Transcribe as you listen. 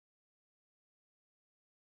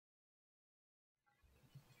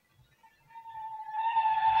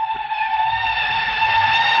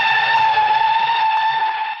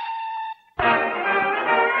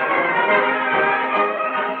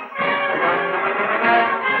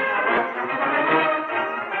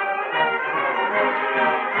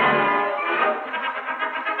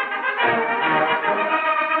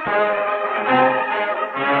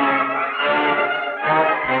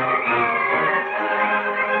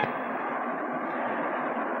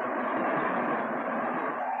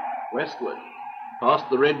westward, past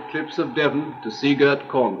the red cliffs of Devon to sea-girt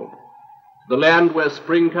Cornwall, to the land where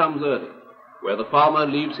spring comes early, where the farmer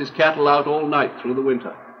leaves his cattle out all night through the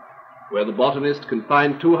winter, where the botanist can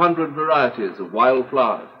find 200 varieties of wild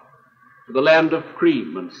flowers, to the land of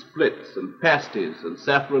cream and splits and pasties and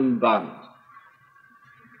saffron buns.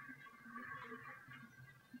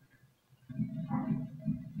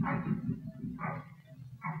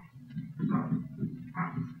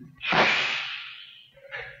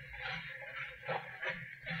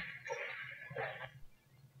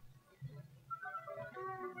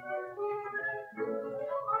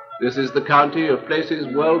 This is the county of places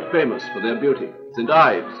world famous for their beauty. St.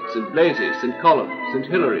 Ives, St. Blazes, St. Columb, St.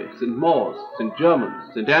 Hilary, St. Maurs, St.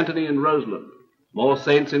 Germans, St. Anthony and Roseland. More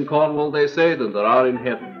saints in Cornwall, they say, than there are in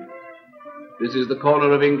heaven. This is the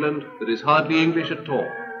corner of England that is hardly English at all,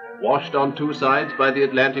 washed on two sides by the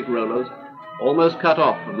Atlantic rollers, almost cut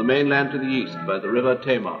off from the mainland to the east by the river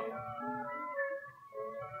Tamar.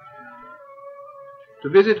 To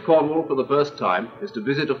visit Cornwall for the first time is to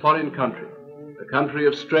visit a foreign country, a country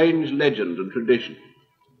of strange legend and tradition.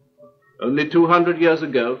 Only 200 years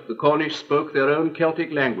ago, the Cornish spoke their own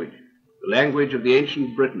Celtic language, the language of the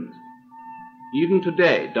ancient Britons. Even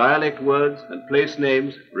today, dialect words and place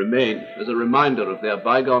names remain as a reminder of their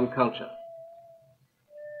bygone culture.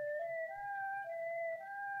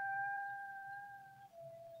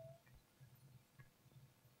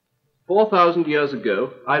 "4,000 years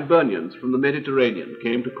ago, Hibernians from the Mediterranean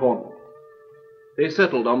came to Cornwall. They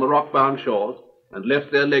settled on the rock-bound shores and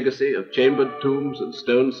left their legacy of chambered tombs and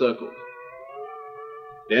stone circles.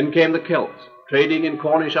 Then came the Celts, trading in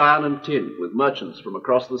Cornish iron and tin with merchants from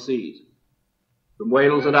across the seas. From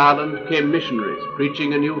Wales and Ireland came missionaries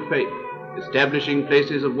preaching a new faith, establishing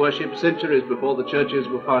places of worship centuries before the churches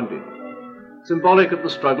were founded. Symbolic of the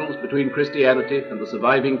struggles between Christianity and the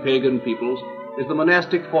surviving pagan peoples is the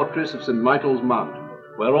monastic fortress of St. Michael's Mount,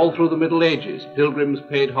 where all through the Middle Ages pilgrims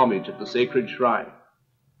paid homage at the sacred shrine.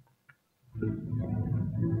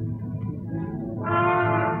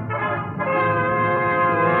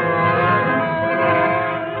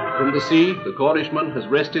 From the sea, the Cornishman has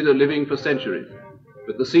wrested a living for centuries,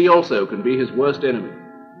 but the sea also can be his worst enemy.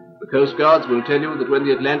 The coast guards will tell you that when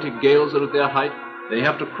the Atlantic gales are at their height, they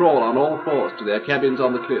have to crawl on all fours to their cabins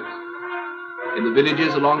on the cliffs. In the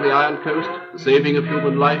villages along the Iron Coast, the saving of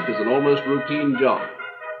human life is an almost routine job.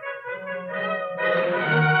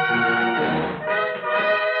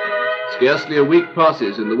 Scarcely a week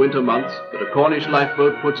passes in the winter months but a Cornish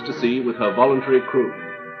lifeboat puts to sea with her voluntary crew.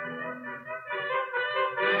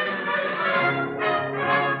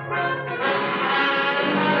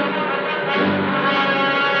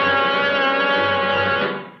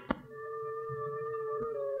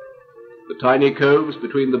 The tiny coves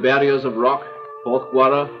between the barriers of rock,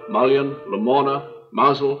 Porthgwarra, Mullion, Lamorna,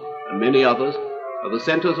 Mousel, and many others, are the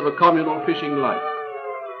centres of a communal fishing life.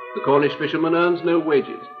 The Cornish fisherman earns no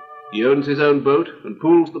wages. He owns his own boat and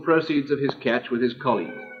pools the proceeds of his catch with his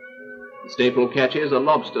colleagues. The staple catches are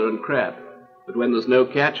lobster and crab, but when there's no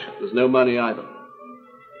catch, there's no money either.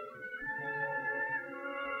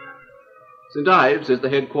 St. Ives is the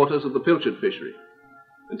headquarters of the pilchard fishery.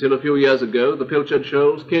 Until a few years ago, the pilchard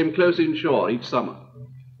shoals came close inshore each summer.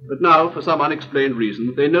 But now, for some unexplained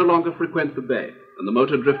reason, they no longer frequent the bay, and the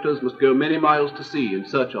motor drifters must go many miles to sea in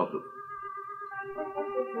search of them.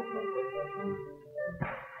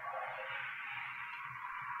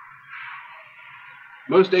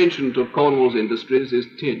 Most ancient of Cornwall's industries is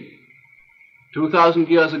tin. 2,000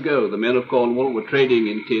 years ago, the men of Cornwall were trading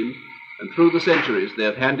in tin, and through the centuries they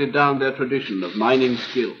have handed down their tradition of mining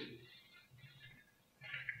skill.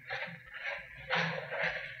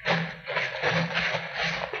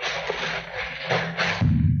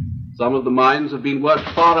 Some of the mines have been worked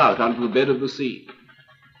far out under the bed of the sea.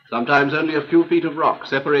 Sometimes only a few feet of rock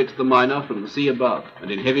separates the miner from the sea above, and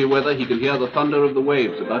in heavy weather he can hear the thunder of the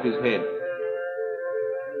waves above his head.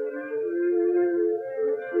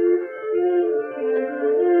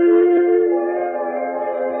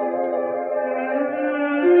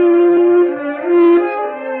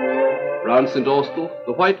 Round St. Austell,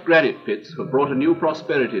 the white granite pits have brought a new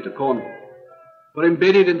prosperity to Cornwall. For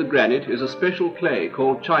embedded in the granite is a special clay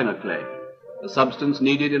called china clay, a substance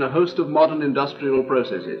needed in a host of modern industrial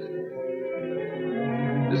processes.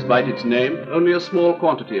 Despite its name, only a small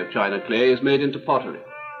quantity of china clay is made into pottery.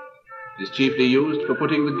 It is chiefly used for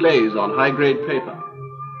putting the glaze on high-grade paper.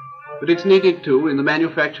 But it's needed too in the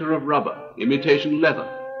manufacture of rubber, imitation leather,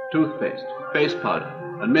 toothpaste, face powder,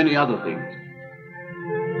 and many other things.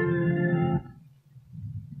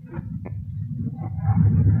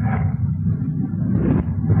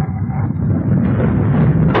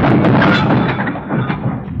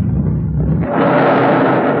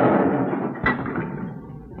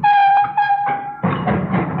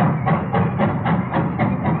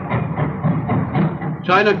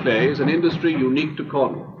 China clay is an industry unique to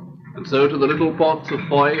Cornwall, and so to the little ports of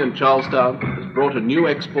Foy and Charlestown has brought a new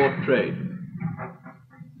export trade.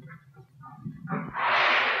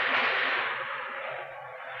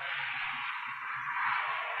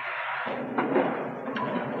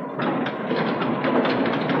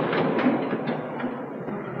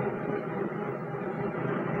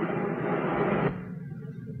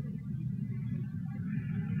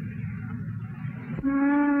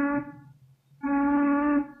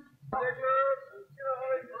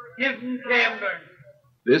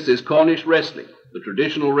 This is Cornish wrestling, the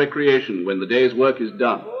traditional recreation when the day's work is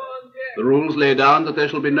done. The rules lay down that there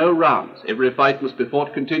shall be no rounds. Every fight must be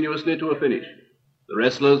fought continuously to a finish. The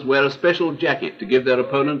wrestlers wear a special jacket to give their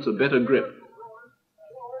opponents a better grip.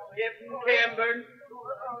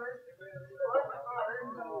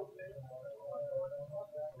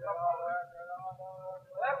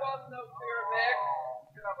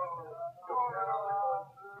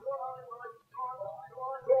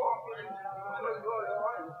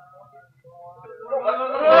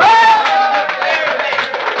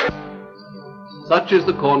 Such is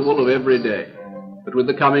the Cornwall of every day. But with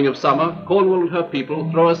the coming of summer, Cornwall and her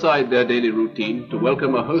people throw aside their daily routine to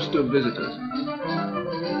welcome a host of visitors.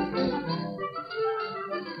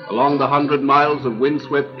 Along the 100 miles of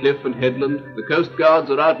windswept cliff and headland, the coast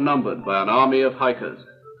guards are outnumbered by an army of hikers.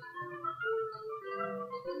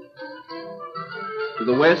 To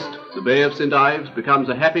the west, the Bay of St. Ives becomes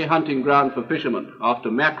a happy hunting ground for fishermen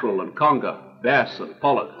after mackerel and conger, bass and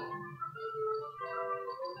pollock.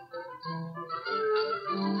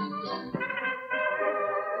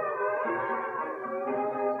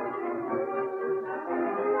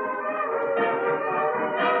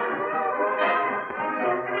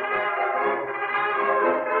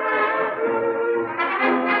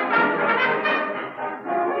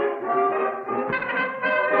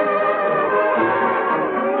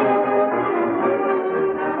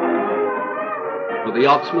 For the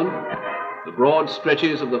yachtsman, the broad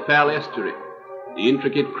stretches of the Fal estuary, the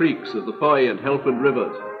intricate creeks of the Foy and Helford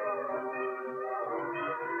rivers.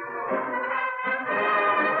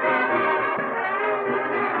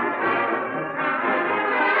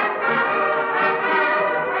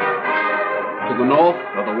 To the north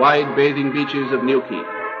are the wide bathing beaches of Newquay,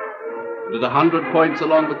 and at 100 points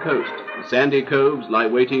along the coast, the sandy coves lie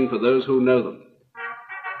waiting for those who know them.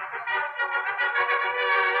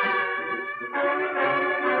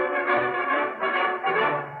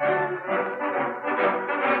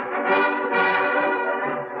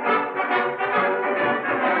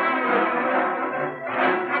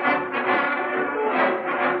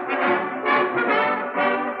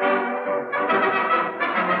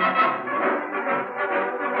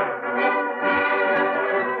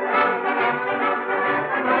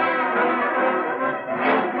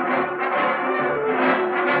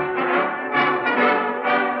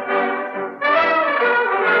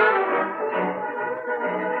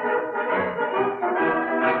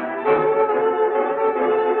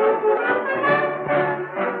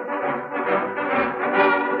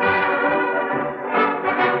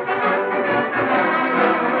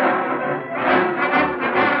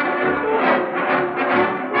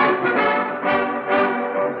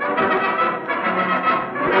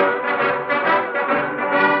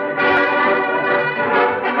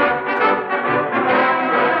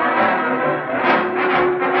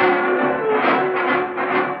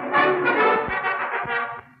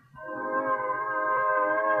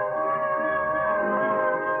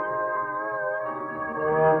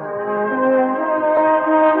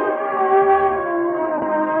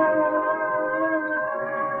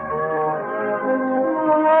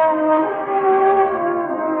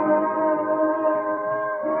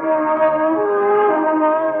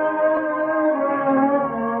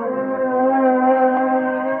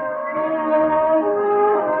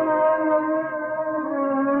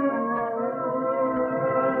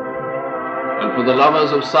 For the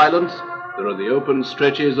lovers of silence, there are the open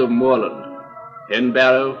stretches of moorland,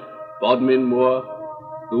 Henbarrow, Bodmin Moor,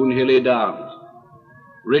 Thunhilly Downs,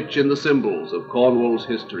 rich in the symbols of Cornwall's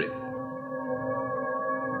history.